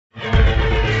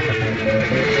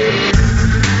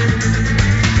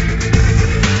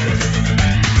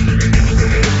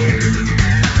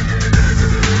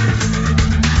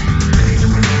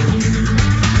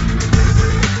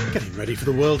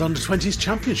World Under-20s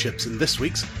Championships in this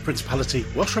week's Principality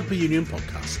Welsh Rugby Union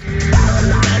podcast.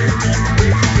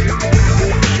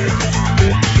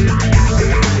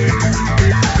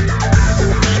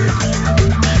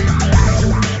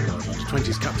 World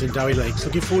Under-20s captain Dowie Lake's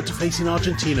looking forward to facing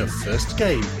Argentina first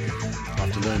game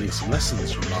after learning some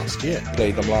lessons from last year.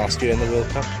 Played them last year in the World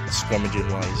Cup, scrummaging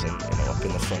wise and up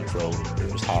in the front row.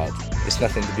 It was hard. It's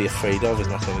nothing to be afraid of, it's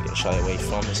nothing we can shy away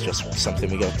from, it's just something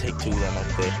we got to take to them out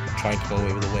there, try and come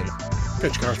away with a win.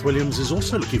 Coach Gareth Williams is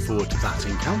also looking forward to that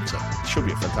encounter. It should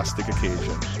be a fantastic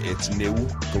occasion. It's new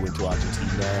going to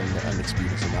Argentina and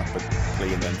experiencing that, but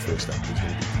playing them first up is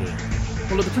going to be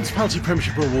great. Well, at the Principality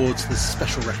Premiership Awards, there's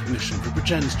special recognition for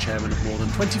Bridgend's chairman of more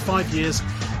than 25 years,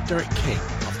 Derek King,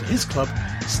 after his club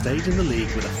stayed in the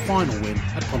league with a final win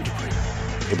at Pontypridd.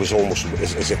 It was almost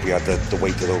as if we had the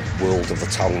weight of the world of the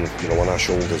town, on our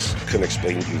shoulders. Couldn't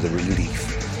explain to you the relief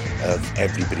of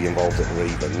everybody involved at the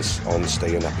Ravens on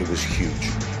staying up. It was huge.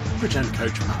 Bridgend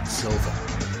coach Matt Silver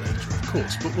later, of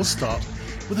course, but we'll start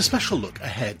with a special look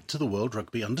ahead to the World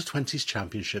Rugby Under-20s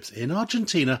Championships in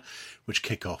Argentina, which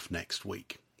kick off next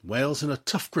week. Wales in a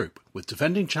tough group with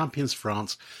defending champions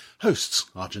France, hosts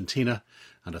Argentina,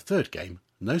 and a third game,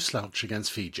 no slouch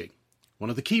against Fiji. One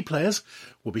of the key players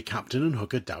will be captain and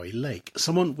hooker Dowie Lake,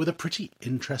 someone with a pretty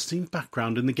interesting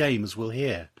background in the game, as we'll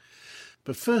hear.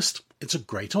 But first, it's a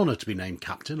great honour to be named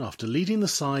captain after leading the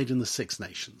side in the Six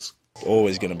Nations.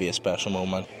 Always going to be a special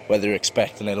moment, whether you're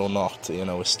expecting it or not.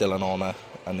 It's still an honour,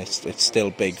 and it's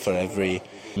still big for every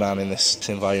man in this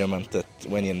environment that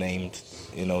when you're named,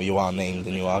 you are named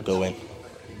and you are going.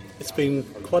 It's been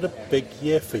quite a big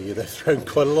year for you. They've thrown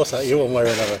quite a lot at you one way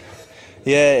or another.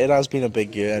 Yeah, it has been a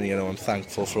big year, and I'm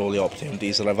thankful for all the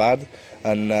opportunities that I've had,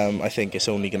 and I think it's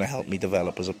only going to help me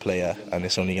develop as a player, and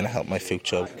it's only going to help my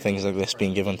future, things like this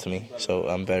being given to me, so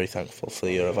I'm very thankful for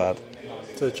the year I've had.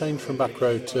 So the change from back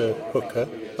row to hooker,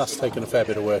 that's taken a fair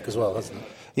bit of work as well, hasn't it?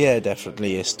 Yeah,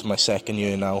 definitely. It's my second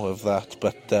year now of that,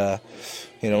 but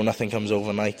nothing comes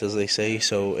overnight, as they say,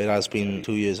 so it has been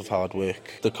 2 years of hard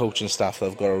work. The coaching staff that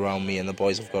I've got around me and the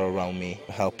boys I've got around me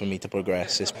helping me to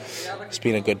progress. It's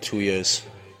been a good 2 years.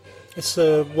 It's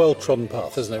a well-trodden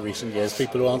path, isn't it, recent years?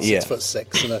 People who aren't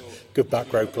 6'6" and are good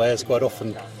back row players quite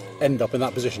often end up in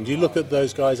that position. Do you look at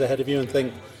those guys ahead of you and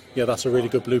think, that's a really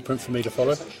good blueprint for me to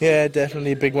follow? Yeah,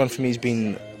 definitely. A big one for me has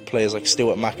been players like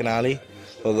Stuart McInally.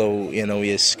 Although, he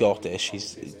is Scottish,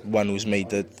 he's one who's made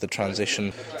the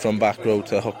transition from back row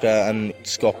to hooker, and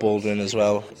Scott Baldwin as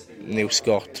well. Knew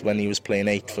Scott when he was playing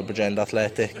 8 for Bridgend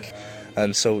Athletic,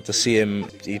 and so to see him,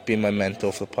 he's been my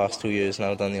mentor for the past 2 years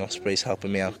now down the Ospreys,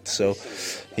 helping me out. So,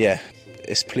 yeah,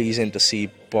 it's pleasing to see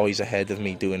boys ahead of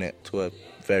me doing it to a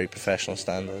very professional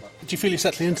standard. Do you feel you're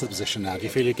settling into the position now? Do you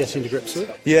feel you're getting to grips with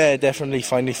it? Yeah, definitely.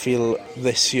 Finally feel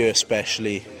this year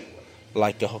especially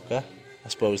like a hooker. I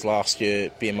suppose last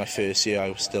year, being my first year, I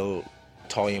was still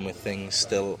toying with things,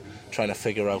 still trying to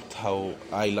figure out how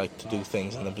I like to do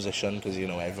things in the position, because,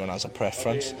 everyone has a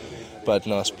preference. But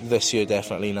no, this year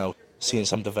definitely now seeing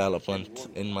some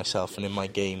development in myself and in my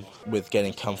game with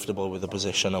getting comfortable with the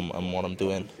position and what I'm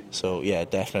doing. So yeah,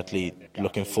 definitely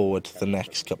looking forward to the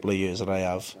next couple of years that I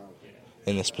have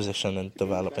in this position and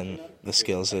developing the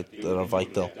skills that are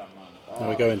vital. Now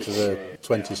we go into the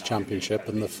 20s Championship,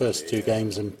 and the first 2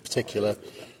 games in particular,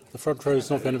 the front row is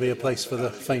not going to be a place for the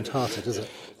faint-hearted, is it?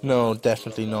 No,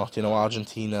 definitely not.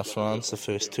 Argentina, France, the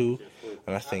first 2,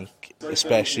 and I think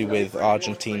especially with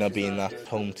Argentina being that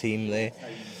home team there,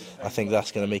 I think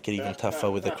that's going to make it even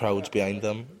tougher with the crowds behind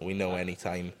them. We know any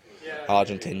time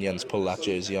Argentinians pull that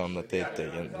jersey on that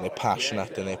they're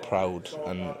passionate and they're proud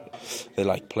and they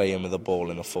like playing with the ball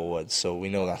in the forwards, so we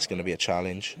know that's going to be a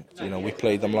challenge. We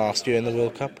played them last year in the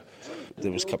World Cup.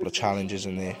 There was a couple of challenges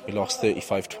in there. We lost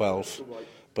 35-12,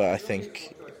 but I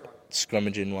think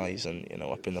scrummaging wise and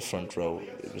up in the front row,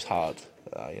 it was hard.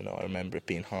 I remember it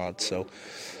being hard, so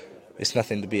it's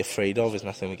nothing to be afraid of, it's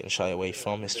nothing we can shy away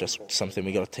from, it's just something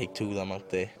we got to take to them out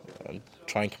there and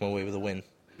try and come away with a win.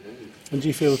 And do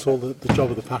you feel at all that the job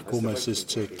of the pack almost is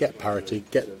to get parity,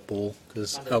 get ball,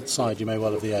 because outside you may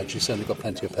well have the edge, you've certainly got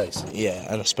plenty of pace. Yeah,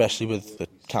 and especially with the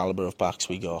calibre of backs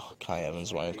we got, Kai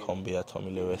Evans, Ryan Combia,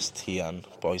 Tommy Lewis, Tian,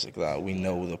 boys like that, we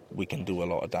know that we can do a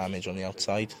lot of damage on the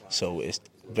outside, so it's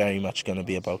very much going to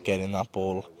be about getting that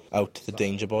ball out to the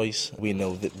danger boys. We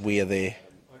know that we are there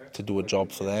to do a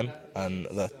job for them, and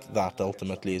that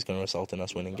ultimately is going to result in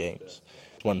us winning games.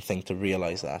 One thing to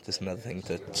realise that, it's another thing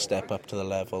to step up to the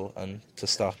level and to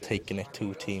start taking it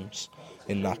to teams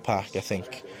in that pack. I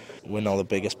think we're not the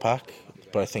biggest pack,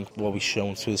 but I think what we've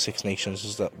shown through the Six Nations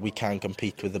is that we can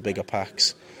compete with the bigger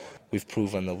packs. We've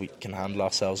proven that we can handle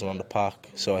ourselves around the park,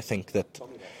 so I think that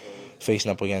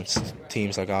facing up against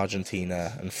teams like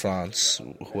Argentina and France,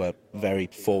 who are very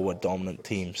forward-dominant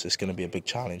teams, it's going to be a big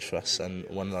challenge for us, and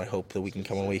one that I hope that we can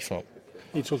come away from.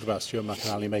 You talked about Stuart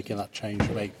McInally making that change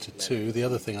from 8 to 2. The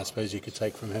other thing I suppose you could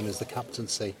take from him is the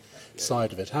captaincy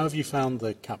side of it. How have you found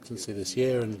the captaincy this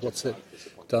year, and what's it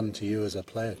done to you as a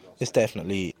player? It's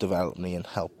definitely developed me and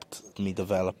helped me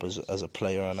develop as a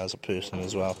player and as a person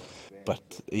as well. But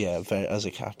yeah, as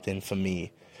a captain, for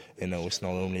me, it's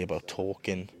not only about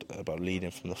talking, about leading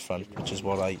from the front, which is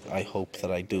what I hope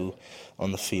that I do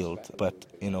on the field. But,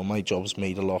 my job's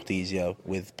made a lot easier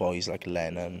with boys like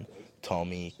Lennon,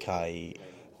 Tommy, Kai,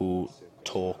 who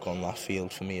talk on that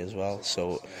field for me as well.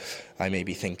 So I may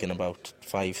be thinking about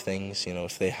 5 things.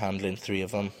 If they're handling 3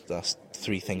 of them, that's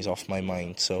 3 things off my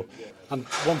mind. So. And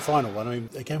one final one. I mean,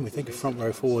 again, we think of front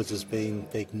row forwards as being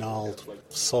big, gnarled,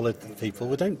 solid people.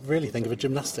 We don't really think of a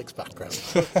gymnastics background.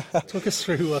 Talk us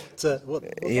through what that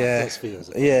does for you.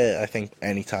 Yeah, I think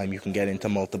any time you can get into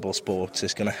multiple sports,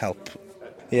 it's going to help.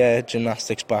 Yeah,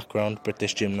 gymnastics background,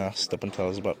 British gymnast up until I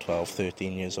was about 12,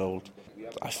 13 years old.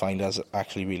 I find has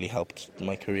actually really helped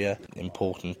my career.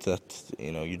 Important that,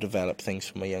 you develop things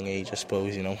from a young age, I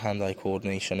suppose, hand-eye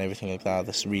coordination, everything like that.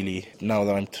 That's really, now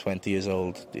that I'm 20 years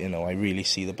old, I really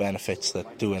see the benefits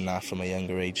that doing that from a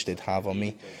younger age did have on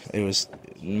me. It was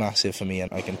massive for me,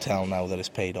 and I can tell now that it's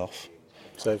paid off.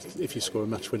 So if you score a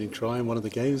match-winning try in one of the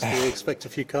games, do you expect a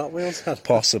few cartwheels?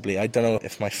 Possibly. I don't know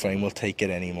if my frame will take it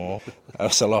anymore. I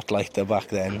was a lot lighter back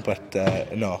then, but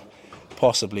no.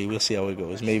 Possibly. We'll see how it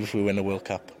goes. Maybe if we win the World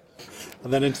Cup.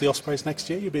 And then into the Ospreys next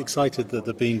year, you'll be excited that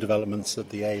there have been developments at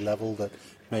the A level that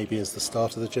maybe is the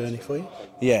start of the journey for you?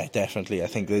 Yeah, definitely. I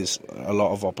think there's a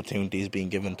lot of opportunities being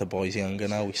given to boys younger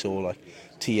now. We saw like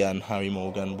Tian, Harry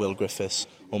Morgan, Will Griffiths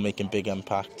all making big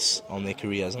impacts on their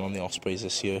careers and on the Ospreys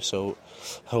this year. So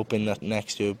hoping that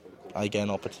next year I get an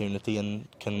opportunity and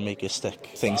can make it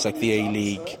stick. Things like the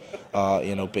A-League are,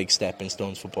 big stepping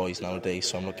stones for boys nowadays,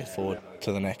 so I'm looking forward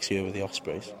to the next year with the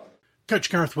Ospreys. Coach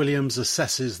Gareth Williams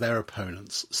assesses their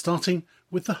opponents, starting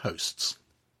with the hosts.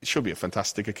 It should be a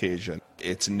fantastic occasion.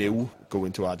 It's new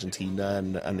going to Argentina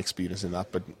and experiencing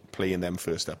that, but playing them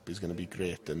first up is going to be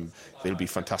great, and they'll be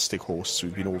fantastic hosts.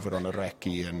 We've been over on a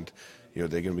recce, and they're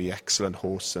going to be excellent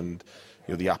hosts, and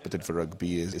the appetite for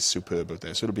rugby is superb out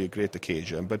there, so it'll be a great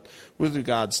occasion. But with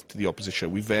regards to the opposition,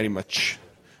 we very much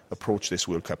approach this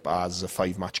World Cup as a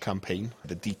 5-match campaign.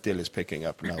 The detail is picking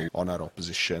up now on our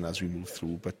opposition as we move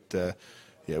through, but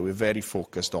we're very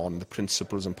focused on the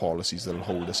principles and policies that will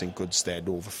hold us in good stead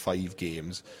over 5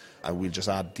 games, and we'll just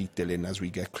add detail in as we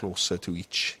get closer to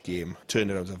each game.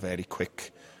 Turnarounds are very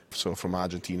quick, so from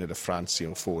Argentina to France,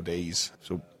 4 days.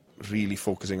 So really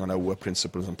focusing on our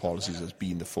principles and policies as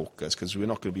being the focus, because we're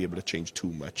not going to be able to change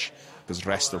too much, because the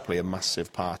rest will play a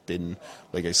massive part in,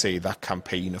 like I say, that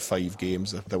campaign of 5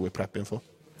 games that we're prepping for.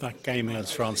 That game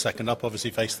against France second up, obviously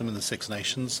faced them in the Six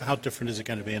Nations. How different is it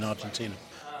going to be in Argentina?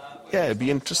 Yeah, it'd be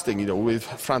interesting, with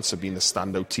France have been the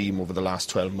standout team over the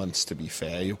last 12 months, to be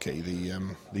fair. Okay,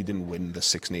 they didn't win the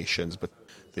Six Nations, but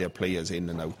they have players in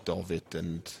and out of it,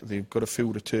 and they've got a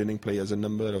few returning players, a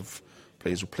number of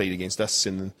players who played against us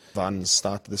in Van's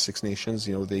start of the Six Nations.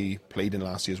 They played in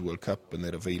last year's World Cup and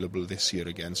they're available this year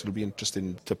again, so it'll be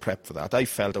interesting to prep for that. I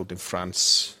felt out in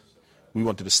France we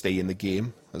wanted to stay in the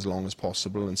game as long as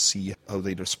possible and see how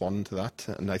they'd respond to that,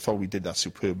 and I thought we did that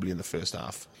superbly in the first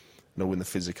half, knowing the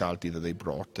physicality that they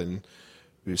brought, and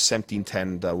we were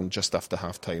 17-10 down just after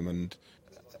half time, and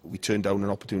we turned down an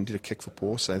opportunity to kick for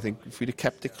post. And I think if we'd have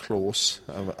kept it close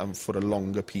and for a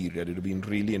longer period, it would have been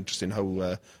really interesting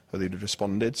how they'd have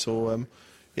responded. So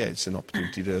it's an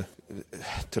opportunity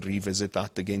to revisit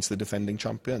that against the defending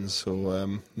champions.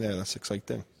 So that's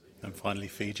exciting. And finally,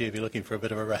 Fiji, if you're looking for a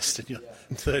bit of a rest in your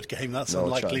third game, that's no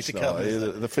unlikely chance, to come.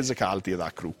 The physicality of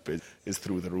that group is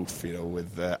through the roof,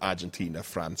 with Argentina,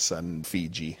 France and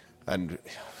Fiji. And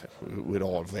we're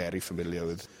all very familiar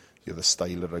with the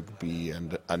style of rugby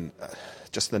and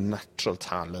just the natural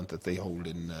talent that they hold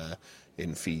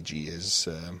in Fiji is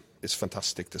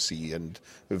fantastic to see, and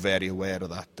we're very aware of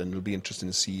that, and it'll be interesting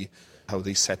to see how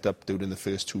they set up during the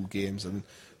first 2 games, and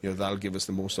that'll give us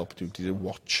the most opportunity to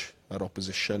watch our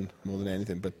opposition more than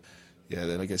anything. But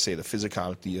like I say, the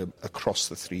physicality across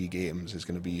the 3 games is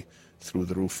going to be through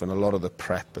the roof, and a lot of the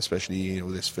prep, especially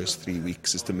this first 3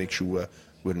 weeks, is to make sure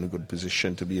we're in a good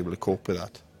position to be able to cope with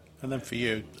that. And then for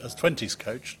you, as 20s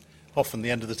coach, often the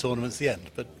end of the tournament's the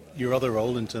end, but your other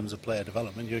role in terms of player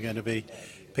development, you're going to be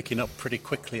picking up pretty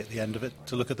quickly at the end of it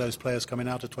to look at those players coming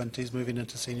out of 20s, moving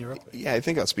into senior rugby. Yeah, I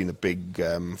think that's been a big,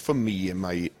 for me in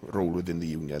my role within the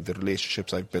union, the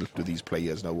relationships I've built with these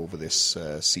players now over this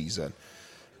season,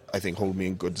 I think hold me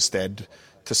in good stead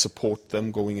to support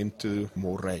them going into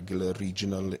more regular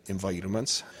regional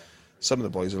environments. Some of the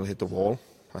boys will hit the wall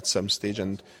at some stage,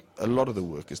 and a lot of the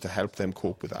work is to help them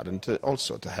cope with that, and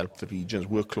also to help the regions,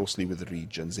 work closely with the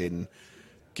regions in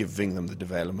giving them the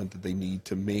development that they need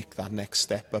to make that next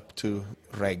step up to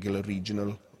regular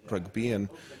regional rugby. And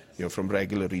from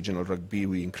regular regional rugby,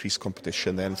 we increase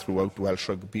competition then throughout Welsh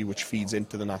Rugby, which feeds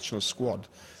into the national squad.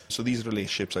 So these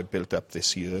relationships I built up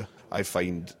this year, I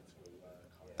find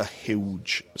a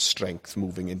huge strength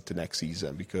moving into next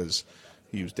season, because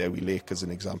use Dewi Lake as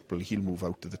an example. He'll move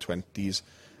out to the 20s.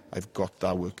 I've got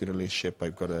that working relationship.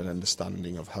 I've got an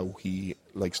understanding of how he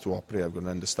likes to operate. I've got an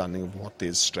understanding of what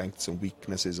his strengths and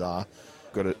weaknesses are.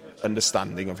 I've got an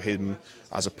understanding of him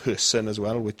as a person as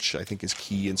well, which I think is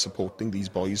key in supporting these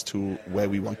boys to where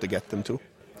we want to get them to.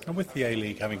 And with the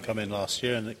A-League having come in last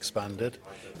year and expanded,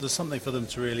 there's something for them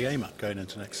to really aim at going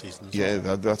into next season as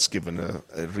well. That's given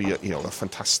a real, a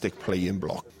fantastic playing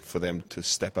block for them to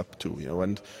step up to,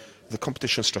 and the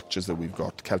competition structures that we've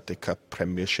got, Celtic Cup,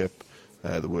 Premiership,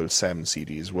 the World 7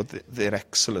 Series, they're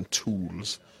excellent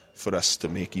tools for us to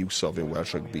make use of in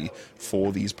Welsh Rugby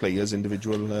for these players'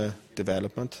 individual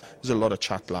development. There's a lot of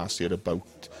chat last year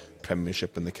about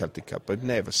Premiership and the Celtic Cup. I've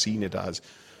never seen it as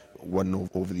one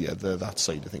over the other, that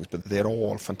side of things, but they're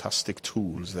all fantastic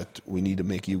tools that we need to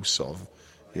make use of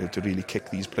to really kick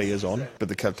these players on. But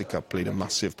the Celtic Cup played a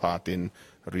massive part in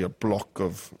a real block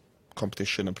of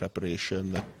competition and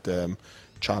preparation that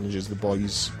challenges the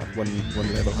boys at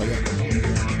one level higher.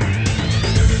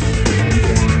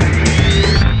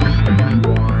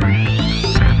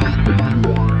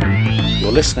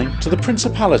 You're listening to the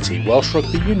Principality Welsh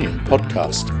Rugby Union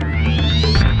podcast.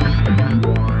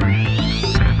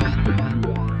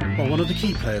 Well, one of the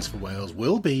key players for Wales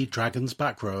will be Dragons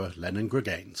back rower Lennon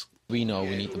Gregains. We know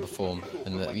we need to perform,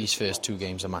 and these first two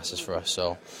games are massive for us,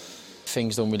 so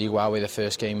things don't really go our way the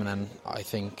first game, and then I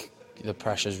think the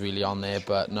pressure's really on there.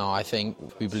 But no, I think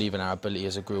we believe in our ability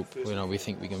as a group. We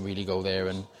think we can really go there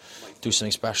and do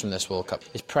something special in this World Cup.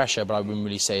 It's pressure, but I wouldn't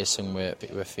really say it's something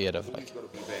we're feared of.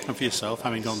 And for yourself,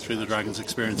 having gone through the Dragons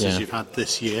experiences you've had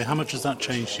this year, how much has that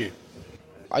changed you?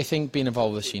 I think being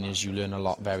involved with the seniors, you learn a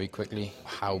lot very quickly,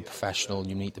 how professional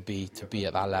you need to be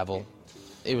at that level.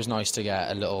 It was nice to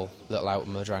get a little out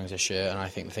of the Dragons this year, and I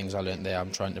think the things I learned there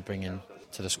I'm trying to bring in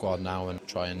to the squad now and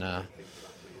try and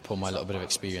put my little bit of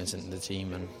experience into the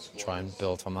team and try and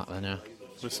build on that then, yeah.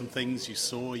 Were some things you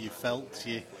saw, you felt,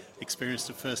 you experienced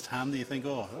it firsthand that you think,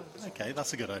 oh, okay,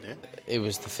 that's a good idea? It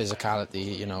was the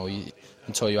physicality,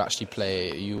 until you actually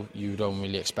play, you don't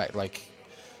really expect,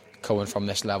 going from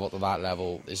this level to that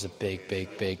level is a big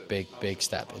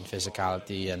step in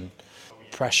physicality, and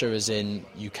pressure is in,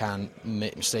 you can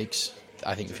make mistakes.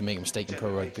 I think if you make a mistake in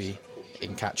pro rugby, it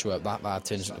can catch you up. That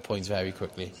turns into points very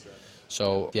quickly.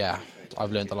 So, yeah,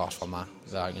 I've learned a lot from that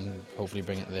I can hopefully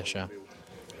bring it to this year.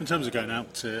 In terms of going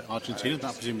out to Argentina,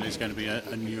 that presumably is going to be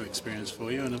a new experience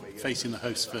for you, and facing the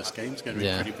host first game is going to be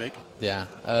pretty big. Yeah,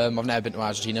 I've never been to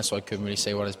Argentina, so I couldn't really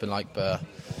say what it's been like, but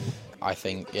I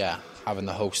think, having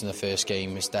the host in the first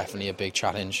game is definitely a big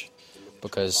challenge,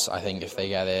 because I think if they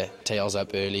get their tails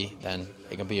up early, then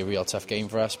it can be a real tough game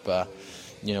for us. But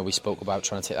we spoke about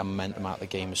trying to take that momentum out of the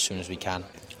game as soon as we can.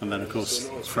 And then, of course,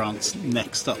 France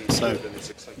next up. So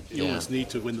you almost need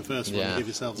to win the first one and give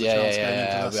yourselves a chance going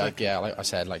into that second. Yeah, like I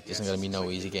said, there's going to be no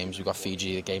easy games. We've got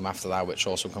Fiji, the game after that, which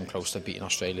also come close to beating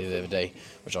Australia the other day,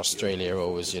 which Australia are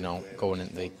always, going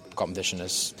into the competition,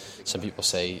 as some people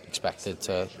say, expected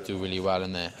to do really well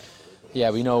in there.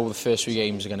 Yeah, we know the first three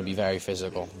games are going to be very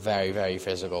physical, very, very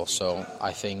physical. So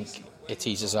I think it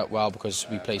teases up well, because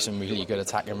we play some really good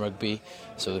attacking rugby.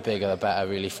 So the bigger the better,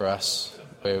 really, for us,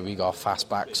 where we got fast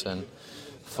backs and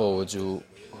forwards who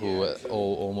are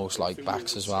all almost like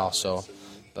backs as well. So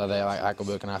that could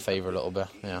work in our favour a little bit,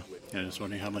 yeah. Yeah, just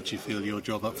wondering how much you feel your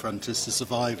job up front is to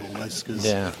survive almost, because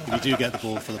if you do get the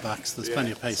ball for the backs, there's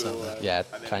plenty of pace out there. Yeah,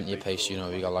 plenty of pace.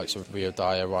 We got Rio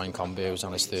Dyer, Ryan Combe, who's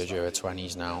on his third year at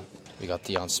 20s now. We got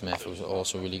Dion Smith, who's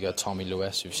also really good. Tommy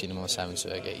Lewis, who've seen him on the 7th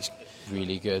circuit, he's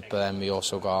really good. But then we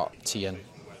also got Tian,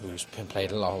 who's been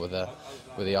played a lot with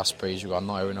the Ospreys. We've got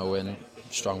Nyron Owen,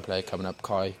 strong player coming up,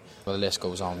 Kai. Well, the list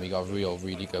goes on. We got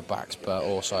really good backs, but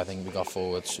also I think we got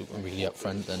forwards who can really up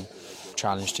front and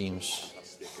challenge teams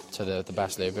to the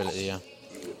best of their ability, yeah.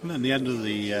 And then the end of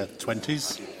the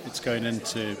 20s, it's going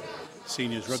into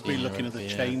seniors rugby, looking at the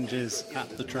changes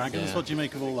at the Dragons. Yeah. What do you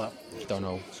make of all that? Don't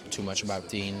know too much about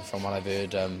Dean. From what I've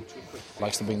heard,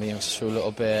 likes to bring the youngsters through a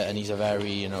little bit, and he's a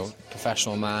very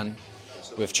professional man.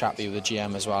 with Chappie, with the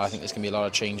GM as well, I think there's going to be a lot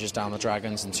of changes down the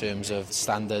Dragons in terms of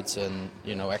standards and,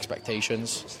 you know,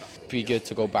 expectations. Be good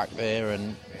to go back there,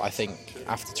 and I think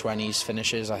after 20s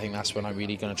finishes, I think that's when I'm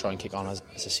really going to try and kick on as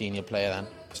a senior player then,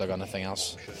 because I've got nothing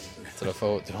else to look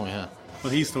forward to. Yeah.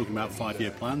 Well, he's talking about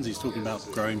 5-year plans. He's talking about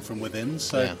growing from within.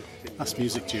 So that's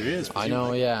music to your ears. I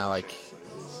know, yeah. Like,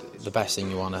 the best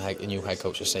thing you want a new head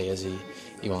coach to say is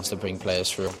he wants to bring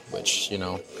players through, which, you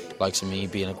know, likes of me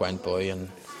being a Gwent boy, and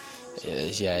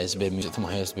it's a bit of music to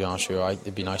my ears, to be honest with you.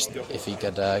 It'd be nice if he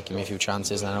could give me a few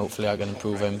chances, and then hopefully I can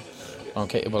improve him what I'm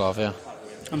capable of, yeah.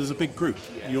 And there's a big group,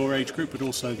 your age group, but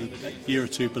also the year or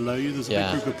two below you. There's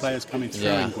a big group of players coming through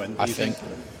in Gwent. Do you think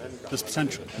there's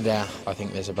potential? Yeah, I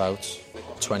think there's about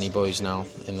 20 boys now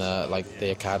in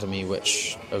the academy,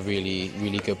 which are really,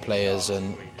 really good players,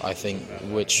 and I think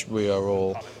which we are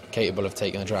all capable of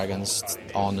taking the Dragons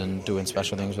on and doing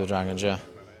special things with the Dragons, yeah.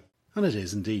 And it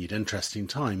is indeed interesting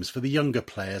times for the younger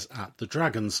players at the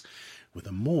Dragons, with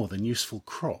a more than useful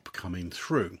crop coming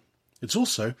through. It's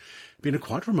also been a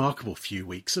quite remarkable few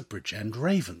weeks at Bridgend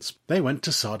Ravens. They went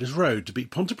to Sardis Road to beat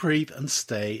Pontypridd and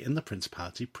stay in the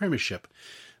Principality Premiership.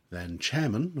 Then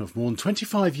chairman of more than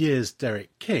 25 years,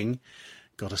 Derek King,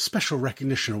 got a special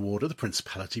recognition award at the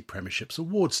Principality Premiership's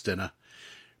awards dinner.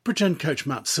 Bridgend coach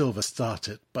Matt Silver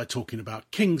started by talking about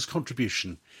King's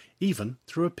contribution, even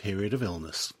through a period of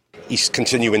illness. He's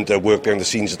continuing to work behind the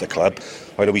scenes at the club.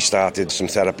 I know he started some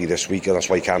therapy this week, and that's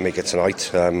why he can't make it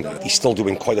tonight. He's still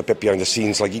doing quite a bit behind the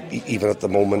scenes. Like even at the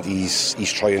moment,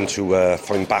 he's trying to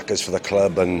find backers for the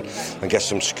club and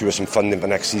secure some funding for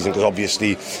next season, because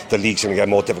obviously the league's going to get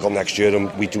more difficult next year,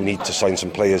 and we do need to sign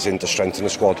some players in to strengthen the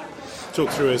squad. Talk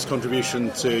through his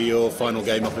contribution to your final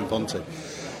game up in Ponty.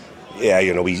 Yeah,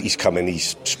 you know, he's come in,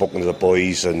 he's spoken to the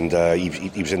boys, and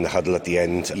he was in the huddle at the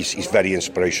end. He's very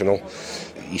inspirational.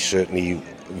 He's certainly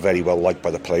very well liked by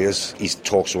the players. He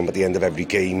talks to them at the end of every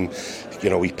game. You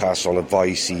know, he passes on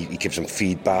advice, he gives them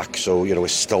feedback. So, you know,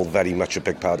 it's still very much a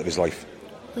big part of his life.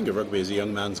 I think of rugby as a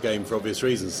young man's game for obvious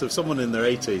reasons. So someone in their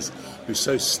 80s who's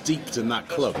so steeped in that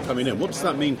club coming in, what does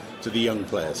that mean to the young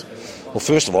players? Well,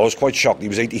 first of all, I was quite shocked he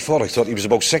was 84. I thought he was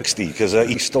about 60, because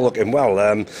he's still looking well.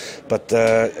 But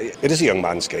it is a young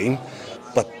man's game.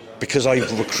 But because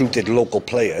I've recruited local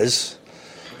players,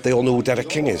 they all know who Derek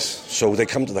King is. So they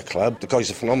come to the club. The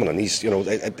guy's a phenomenon. He's, you know,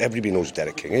 everybody knows who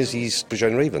Derek King is. He's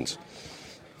Bridgend Ravens.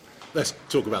 Let's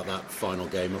talk about that final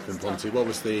game up in Ponty. What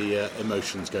was the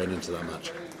emotions going into that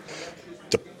match?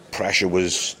 The pressure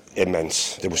was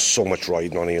immense. There was so much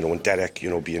riding on it, you know, and Derek, you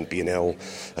know, being ill,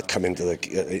 had come into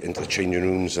the changing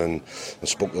rooms and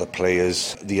spoke to the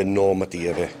players. The enormity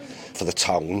of it for the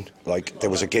town. Like, there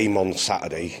was a game on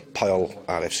Saturday, Pyle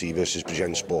RFC versus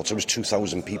Bridgend Sports. There was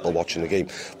 2,000 people watching the game.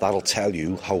 That'll tell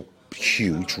you how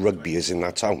huge rugby is in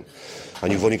that town.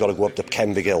 And you've only got to go up to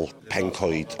Kenvigill,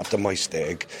 Pencoed, up to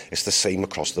Maesteg. It's the same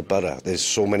across the borough. There's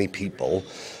so many people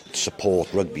to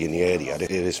support rugby in the area. It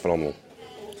is phenomenal.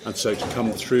 And so to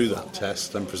come through that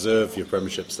test and preserve your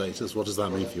Premiership status, what does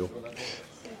that mean for you?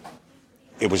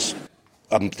 It was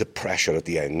the pressure at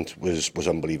the end was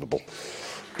unbelievable.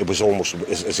 It was almost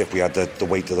as if we had the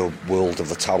weight of the world of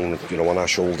the town, you know, on our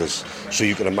shoulders. So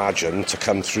you can imagine to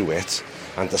come through it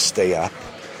and to stay up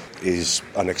is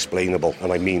unexplainable.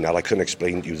 And I mean that. I couldn't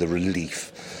explain to you the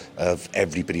relief of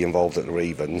everybody involved at the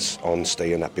Ravens on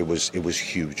staying up. It was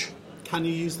huge. Can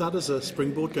you use that as a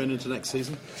springboard going into next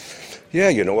season? Yeah,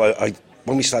 you know,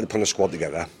 when we started putting a squad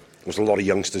together, there was a lot of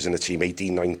youngsters in the team,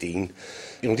 18, 19.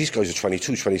 You know, these guys are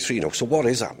 22, 23, you know. So what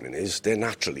is happening is they're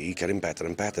naturally getting better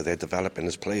and better. They're developing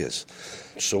as players.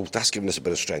 So that's given us a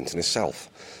bit of strength in itself.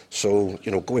 So,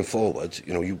 you know, going forward,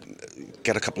 you know, you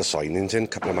get a couple of signings in, a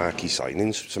couple of marquee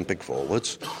signings, some big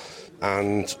forwards,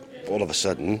 and all of a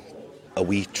sudden, are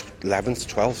we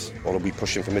 11th, 12th, or are we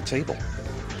pushing for mid-table?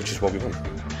 Which is what we want.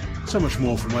 So much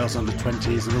more from Wales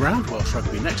Under-20s and around Welsh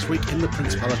Rugby next week in the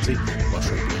Principality Welsh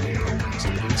Rugby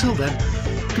podcast. Until then,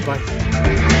 goodbye.